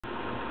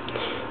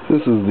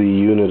This is the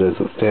unit as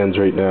it stands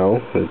right now.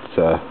 It's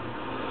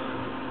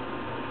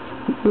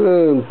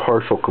in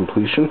partial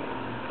completion,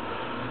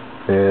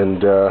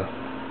 and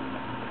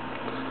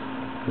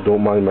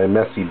don't mind my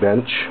messy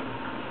bench.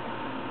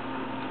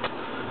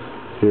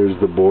 Here's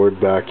the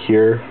board back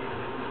here.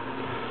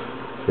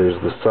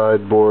 There's the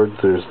sideboards.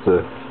 There's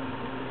the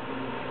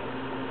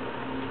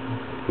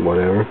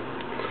whatever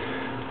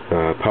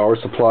power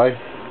supply.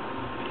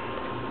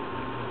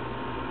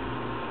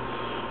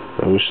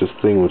 I wish this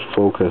thing would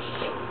focus.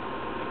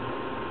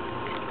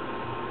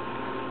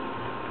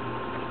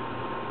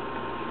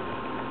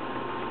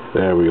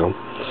 There we go.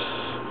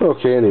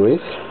 Okay, anyways,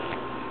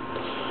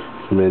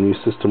 the menu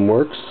system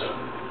works.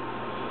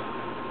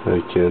 I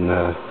can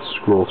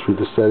scroll through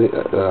the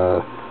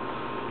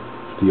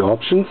the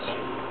options,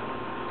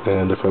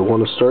 and if I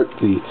want to start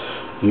the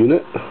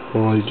unit,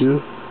 all I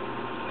do,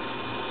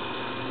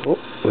 oh,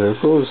 there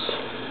it goes.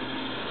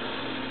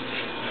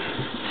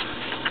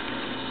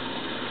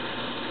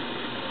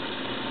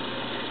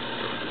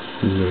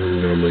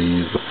 Normally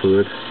use the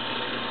fluid.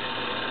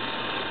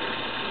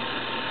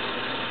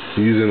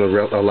 I'm using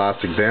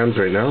elastic bands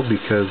right now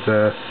because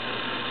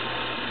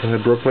I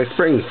broke my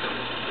springs.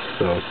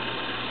 So,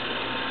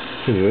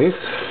 anyways,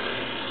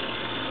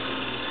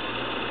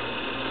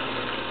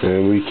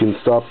 and we can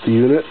stop the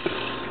unit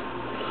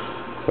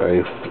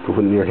by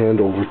putting your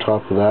hand over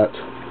top of that.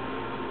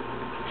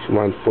 Come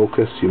on,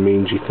 focus, you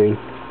mangy thing,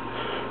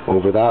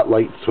 over that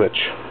light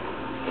switch.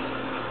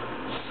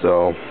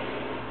 So,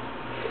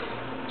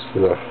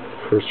 the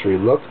cursory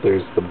look.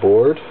 There's the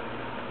board,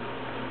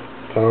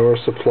 power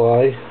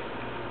supply,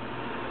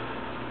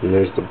 and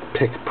there's the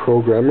PIC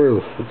programmer.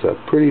 It's a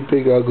pretty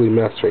big ugly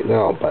mess right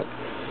now, but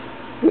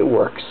it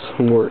works.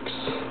 It works.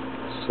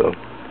 So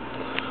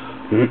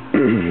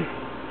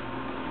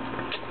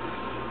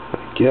I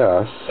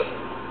guess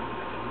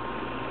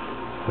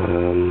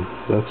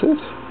that's it,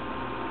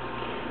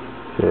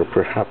 or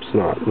perhaps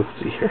not. Let's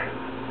see here.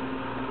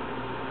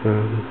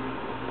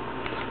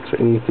 Is there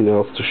anything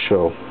else to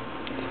show?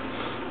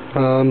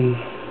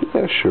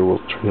 Yeah, sure, we'll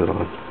turn it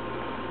on.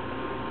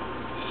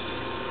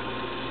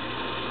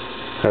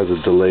 Has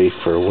a delay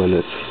for when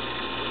it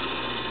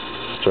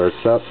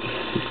starts up.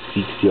 It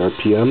seeks the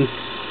RPM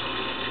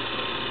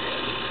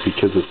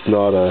because it's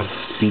not a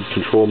speed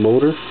control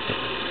motor.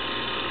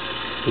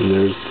 And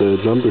there's the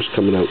numbers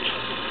coming out.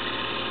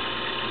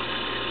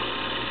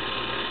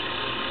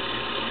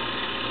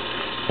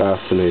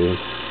 Fascinating.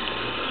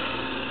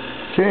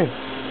 Okay.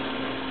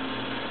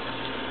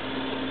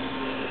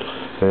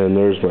 And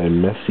there's my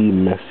messy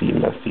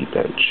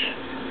bench.